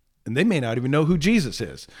 And they may not even know who Jesus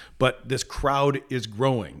is, but this crowd is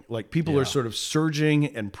growing. Like, people are sort of surging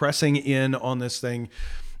and pressing in on this thing.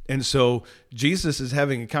 And so Jesus is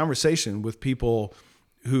having a conversation with people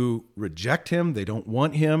who reject him. They don't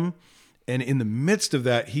want him. And in the midst of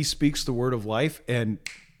that, he speaks the word of life, and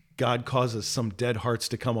God causes some dead hearts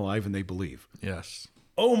to come alive, and they believe. Yes.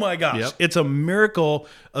 Oh my gosh. It's a miracle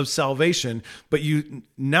of salvation. But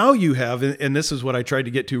now you have, and this is what I tried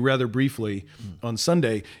to get to rather briefly on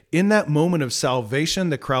Sunday, in that moment of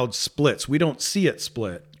salvation, the crowd splits. We don't see it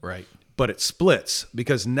split. Right. But it splits,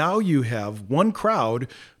 because now you have one crowd,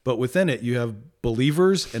 but within it you have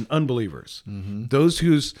believers and unbelievers. Those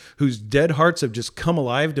whose dead hearts have just come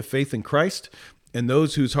alive to faith in Christ, and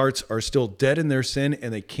those whose hearts are still dead in their sin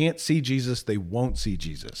and they can't see Jesus, they won't see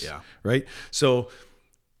Jesus. Yeah. Right? So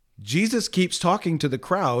Jesus keeps talking to the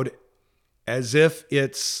crowd as if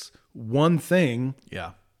it's one thing.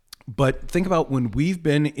 Yeah. But think about when we've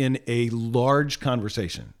been in a large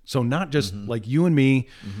conversation. So not just like you and me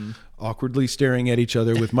awkwardly staring at each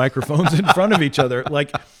other with microphones in front of each other.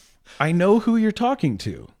 Like, I know who you're talking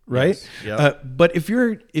to, right? Yes. Yep. But if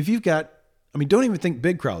you've got, don't even think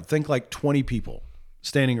big crowd. Think like 20 people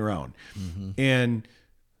standing around. And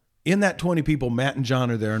in that 20 people, Matt and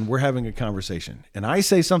John are there, and we're having a conversation. And I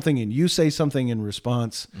say something and you say something in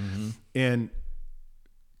response. And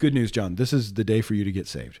good news, John, this is the day for you to get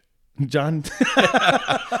saved. John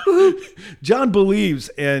believes,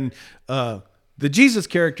 and the Jesus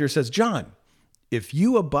character says, John, if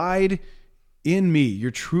you abide in me,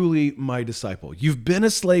 you're truly my disciple. You've been a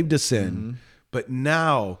slave to sin, but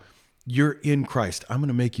now you're in Christ. I'm going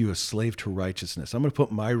to make you a slave to righteousness. I'm going to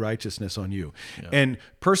put my righteousness on you. Yeah. And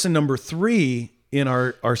person number 3 in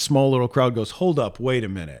our small little crowd goes, hold up, wait a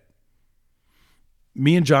minute.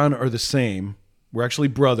 Me and John are the same. We're actually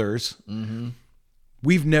brothers.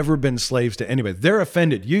 We've never been slaves to anybody. They're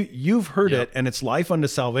offended. You've heard it, and it's life unto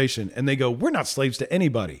salvation. And they go, we're not slaves to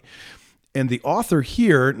anybody. And the author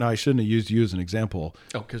here, now I shouldn't have used you as an example.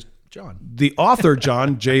 Oh, because John. The author,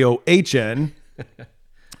 John, John,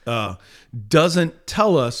 doesn't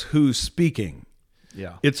tell us who's speaking.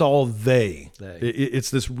 Yeah. It's all they. It's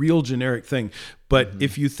this real generic thing. But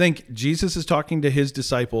if you think Jesus is talking to his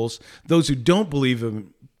disciples, those who don't believe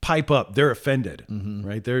him pipe up. They're offended,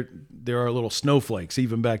 right? There are little snowflakes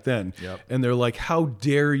even back then. And they're like, how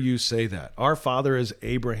dare you say that? Our father is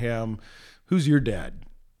Abraham. Who's your dad?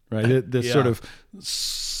 Right? This sort of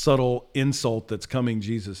subtle insult that's coming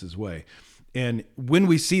Jesus's way. And when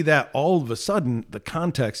we see that, all of a sudden, the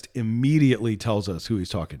context immediately tells us who he's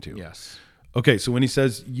talking to. Yes. Okay, so when he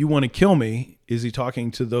says, you want to kill me, is he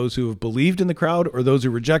talking to those who have believed in the crowd or those who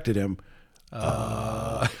rejected him?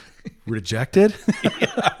 Rejected?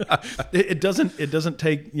 It doesn't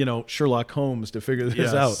take, Sherlock Holmes to figure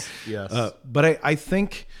this out. Yes. But I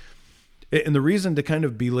think, and the reason to kind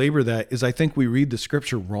of belabor that is I think we read the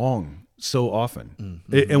scripture wrong so often.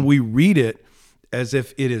 Mm-hmm. And we read it as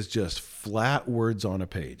if it is just flat words on a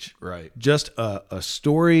page. Right. Just a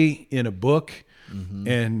story in a book,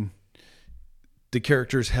 and the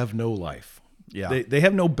characters have no life. Yeah. They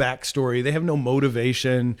have no backstory. They have no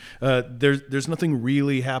motivation. There's nothing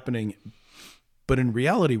really happening. But in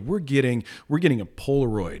reality, we're getting a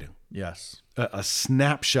Polaroid. Yes. A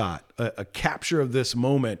snapshot, a capture of this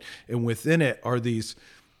moment. And within it are these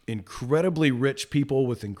incredibly rich people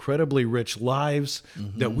with incredibly rich lives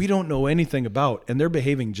that we don't know anything about. And they're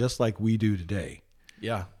behaving just like we do today.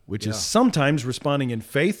 Yeah. Which is sometimes responding in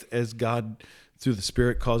faith as God, through the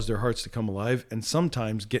Spirit, caused their hearts to come alive, and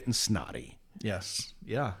sometimes getting snotty. Yes.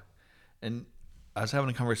 Yeah. And I was having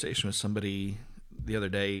a conversation with somebody the other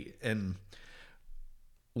day, and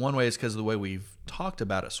one way is because of the way we've talked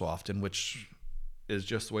about it so often, which is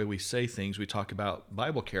just the way we say things. We talk about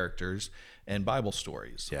Bible characters and Bible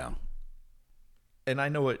stories. Yeah. And I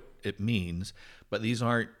know what it means, but these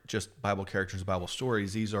aren't just Bible characters, Bible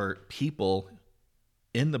stories. These are people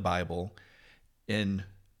in the Bible in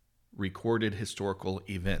recorded historical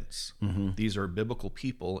events. These are biblical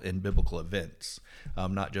people in biblical events,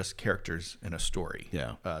 not just characters in a story.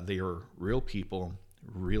 Yeah. They are real people,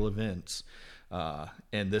 real events.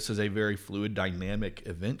 And this is a very fluid, dynamic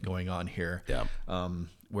event going on here. Yeah.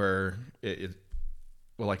 Where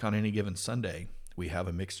well, like on any given Sunday, we have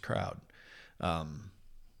a mixed crowd.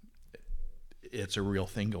 It's a real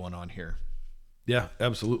thing going on here. Yeah,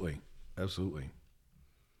 absolutely. Absolutely.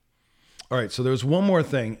 All right, so there's one more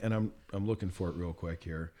thing, and I'm looking for it real quick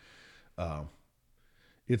here.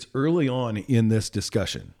 It's early on in this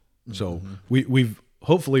discussion. So we've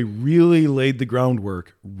hopefully really laid the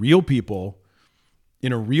groundwork, real people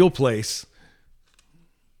in a real place,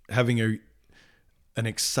 having an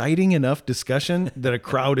exciting enough discussion that a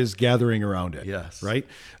crowd is gathering around it. Yes. Right?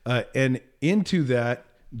 And into that,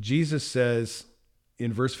 Jesus says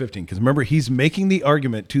in verse 15, because remember, he's making the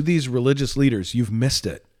argument to these religious leaders, you've missed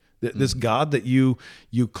it. This God that you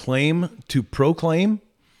claim to proclaim,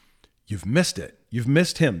 you've missed it. You've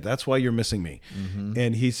missed him. That's why you're missing me.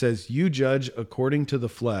 And he says, you judge according to the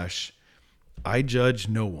flesh. I judge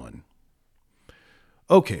no one.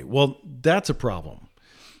 Okay, well, that's a problem.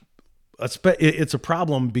 It's a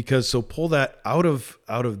problem because, so pull that out of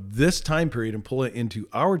this time period and pull it into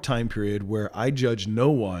our time period where I judge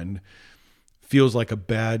no one feels like a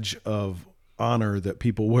badge of honor that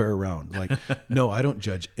people wear around. Like, no, I don't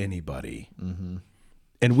judge anybody.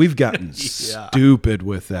 And we've gotten stupid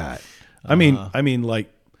with that. I mean,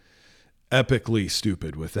 like epically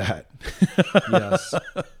stupid with that. Yes.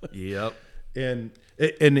 Yep. And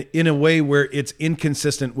in a way where it's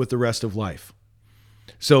inconsistent with the rest of life.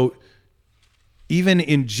 So even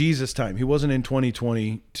in Jesus' time, he wasn't in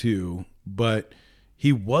 2022, but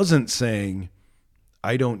he wasn't saying,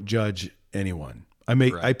 I don't judge anyone.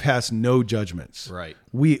 I pass no judgments. Right.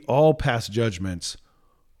 We all pass judgments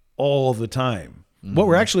all the time. What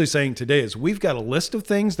we're actually saying today is we've got a list of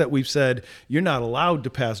things that we've said, you're not allowed to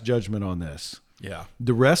pass judgment on this. Yeah.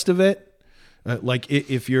 The rest of it, like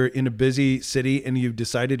if you're in a busy city and you've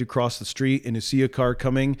decided to cross the street and you see a car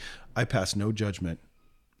coming, I pass no judgment.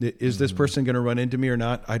 Is this person going to run into me or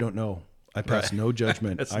not? I don't know. I pass no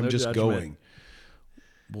judgment. I'm just going.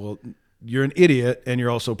 Well, you're an idiot and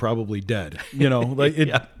you're also probably dead.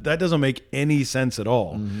 That doesn't make any sense at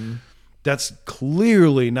all. That's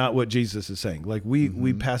clearly not what Jesus is saying. Like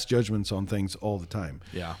we pass judgments on things all the time.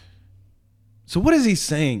 Yeah. So what is he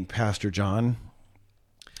saying, Pastor John?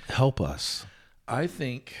 Help us. I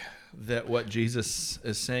think that what Jesus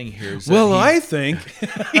is saying here is I think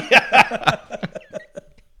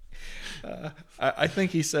I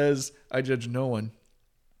think he says, I judge no one.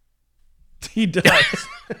 He does.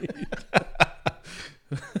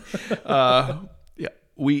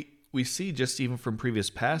 We see just even from previous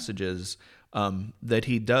passages that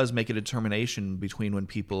he does make a determination between when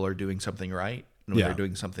people are doing something right and when they're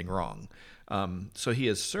doing something wrong. So he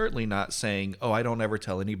is certainly not saying, "Oh, I don't ever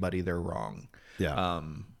tell anybody they're wrong." Yeah.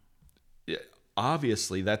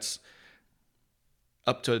 Obviously, that's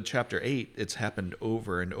up to chapter 8. It's happened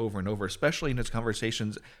over and over and over, especially in his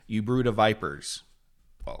conversations. You brood of vipers.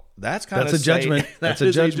 Well, that's a judgment. That's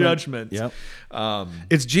a judgment. Yeah.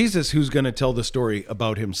 It's Jesus who's going to tell the story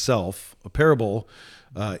about himself, a parable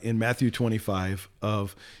in Matthew 25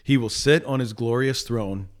 of he will sit on his glorious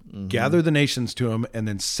throne gather the nations to him, and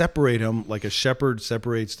then separate them like a shepherd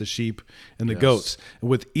separates the sheep and the goats. And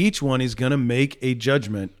with each one, he's going to make a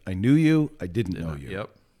judgment. I knew you. I didn't know you.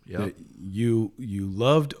 Yep. You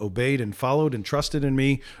loved, obeyed, and followed and trusted in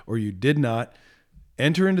me, or you did not.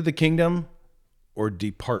 Enter into the kingdom or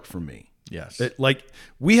depart from me. Yes. Like,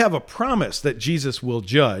 we have a promise that Jesus will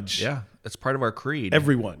judge. Yeah. That's part of our creed.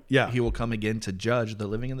 Everyone. Yeah. He will come again to judge the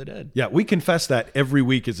living and the dead. Yeah. We confess that every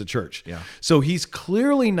week as a church. Yeah. So he's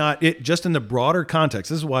clearly not it just in the broader context.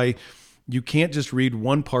 This is why you can't just read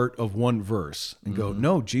one part of one verse and go,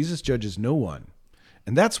 no, Jesus judges no one.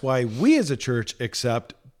 And that's why we as a church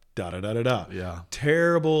accept Yeah.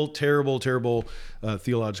 Terrible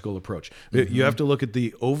theological approach. You have to look at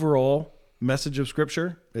the overall message of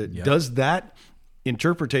Scripture. Does that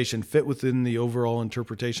interpretation fit within the overall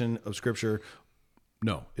interpretation of Scripture?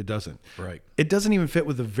 No, it doesn't. Right. It doesn't even fit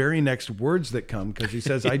with the very next words that come, because he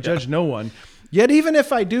says, I judge no one. Yet even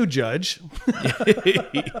if I do judge,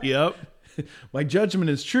 Yep. my judgment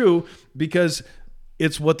is true, because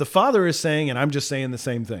it's what the Father is saying, and I'm just saying the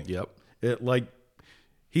same thing. Yep.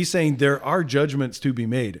 He's saying there are judgments to be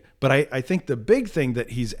made. But I think the big thing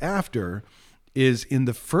that he's after is in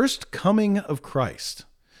the first coming of Christ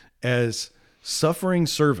as suffering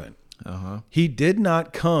servant. He did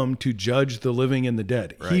not come to judge the living and the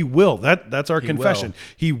dead. Right. He will. That's our confession.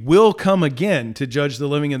 He will come again to judge the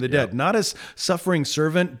living and the dead, not as suffering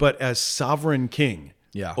servant, but as sovereign king.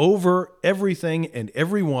 Yeah. Over everything and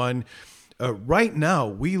everyone. Right now,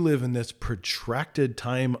 we live in this protracted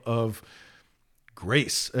time of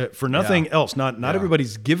grace. For nothing else. Not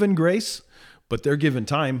everybody's given grace, but they're given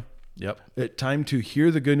time. Yep. Time to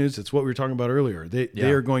hear the good news. It's what we were talking about earlier.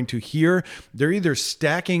 They are going to hear. They're either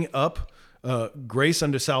stacking up grace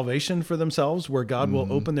unto salvation for themselves, where God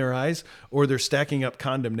will open their eyes, or they're stacking up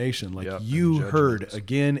condemnation, like you heard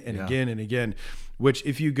again and again and again. Which,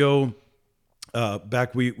 if you go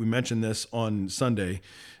back, we mentioned this on Sunday.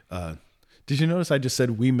 Did you notice I just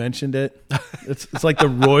said we mentioned it? It's like the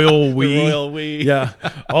royal we. The royal we. Yeah.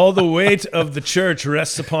 All the weight of the church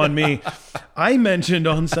rests upon me. I mentioned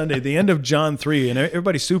on Sunday the end of John 3, and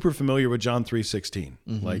everybody's super familiar with John 3:16.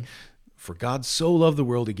 Like, for God so loved the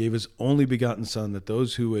world, he gave his only begotten Son, that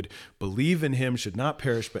those who would believe in him should not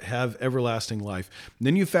perish but have everlasting life. And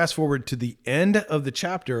then you fast forward to the end of the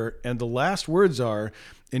chapter, and the last words are,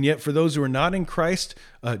 and yet for those who are not in Christ,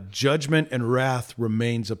 judgment and wrath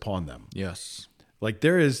remains upon them. Yes. Like,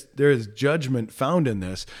 there is judgment found in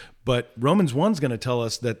this, but Romans 1 is going to tell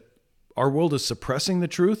us that our world is suppressing the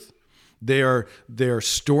truth. They are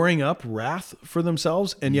storing up wrath for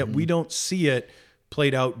themselves, and yet we don't see it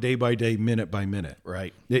played out day by day, minute by minute.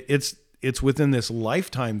 Right. It's within this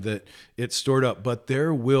lifetime that it's stored up, but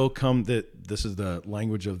there will come this is the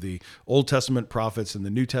language of the Old Testament prophets and the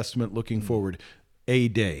New Testament looking forward, a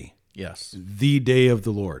day. Yes. The day of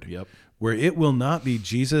the Lord. Yep. Where it will not be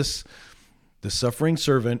Jesus, the suffering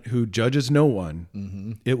servant who judges no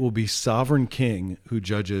one. It will be sovereign king who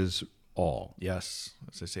judges all. Yes.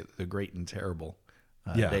 As I say, the great and terrible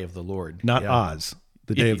day of the Lord. Not Oz,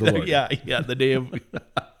 the day of the Lord. Yeah, the day of...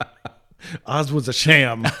 Oz was a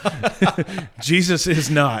sham. Jesus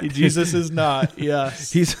is not. Jesus is not,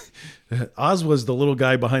 yes. Oz was the little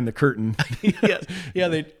guy behind the curtain. Yes.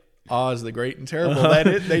 Yeah, Oz, the great and terrible.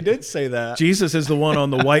 They did say that. Jesus is the one on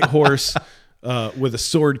the white horse with a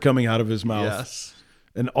sword coming out of his mouth. Yes.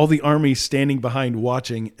 And all the army standing behind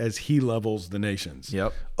watching as he levels the nations.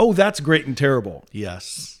 Yep. Oh, that's great and terrible.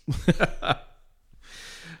 Yes.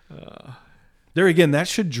 There again, that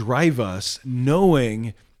should drive us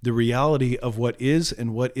knowing the reality of what is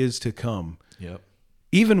and what is to come. Yep.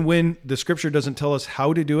 Even when the scripture doesn't tell us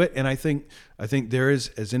how to do it. And I think there is,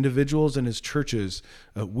 as individuals and as churches,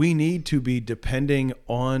 we need to be depending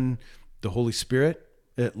on the Holy Spirit,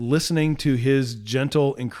 listening to his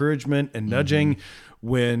gentle encouragement and nudging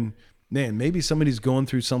when, man, maybe somebody's going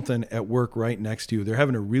through something at work right next to you. They're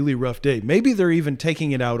having a really rough day. Maybe they're even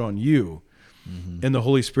taking it out on you. And the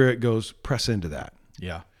Holy Spirit goes, press into that.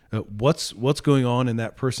 Yeah. What's going on in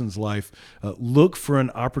that person's life? Look for an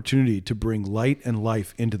opportunity to bring light and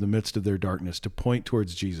life into the midst of their darkness, to point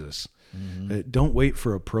towards Jesus. Don't wait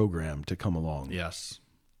for a program to come along. Yes.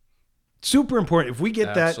 Super important. If we get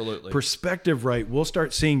Absolutely. that perspective right, we'll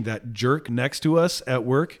start seeing that jerk next to us at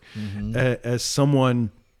work as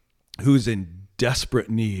someone who's in desperate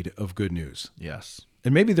need of good news. Yes.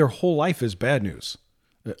 And maybe their whole life is bad news.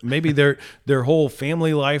 Maybe their whole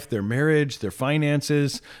family life, their marriage, their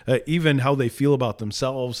finances, even how they feel about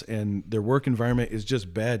themselves and their work environment is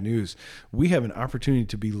just bad news. We have an opportunity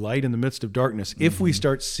to be light in the midst of darkness if we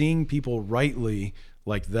start seeing people rightly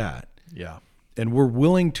like that. Yeah. and we're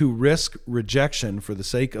willing to risk rejection for the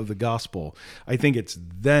sake of the gospel, I think it's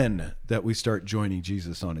then that we start joining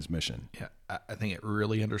Jesus on his mission. Yeah, I think it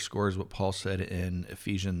really underscores what Paul said in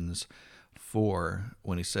Ephesians 4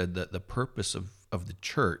 when he said that the purpose of the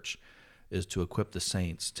church is to equip the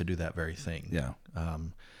saints to do that very thing. Yeah.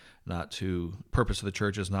 Purpose of the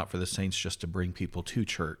church is not for the saints just to bring people to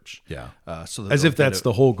church. Yeah. So that As if that's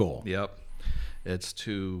the whole goal. Yep. It's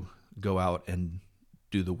to go out and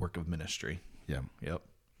do the work of ministry. Yeah. Yep.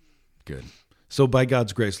 Good. So by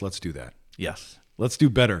God's grace, let's do that. Yes. Let's do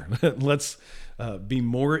better. Let's be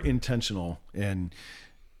more intentional, and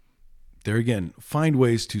there again, find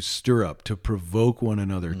ways to stir up, to provoke one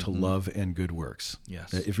another to love and good works.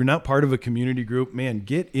 Yes. If you're not part of a community group, man,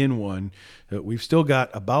 get in one. We've still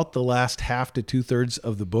got about the last half to 2/3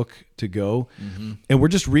 of the book to go, and we're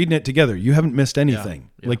just reading it together. You haven't missed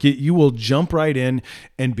anything. Yeah. Like you will jump right in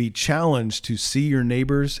and be challenged to see your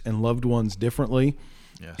neighbors and loved ones differently,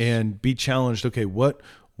 and be challenged. Okay, what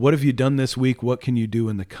have you done this week? What can you do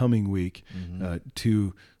in the coming week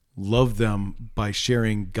to love them by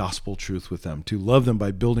sharing gospel truth with them, to love them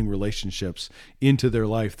by building relationships into their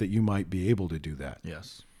life that you might be able to do that.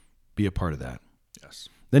 Yes. Be a part of that. Yes.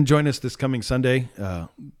 Then join us this coming Sunday.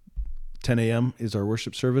 10 a.m. is our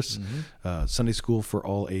worship service. Sunday school for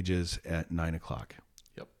all ages at 9 o'clock.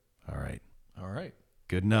 Yep. All right. All right.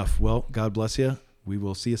 Good enough. Well, God bless you. We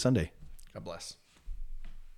will see you Sunday. God bless.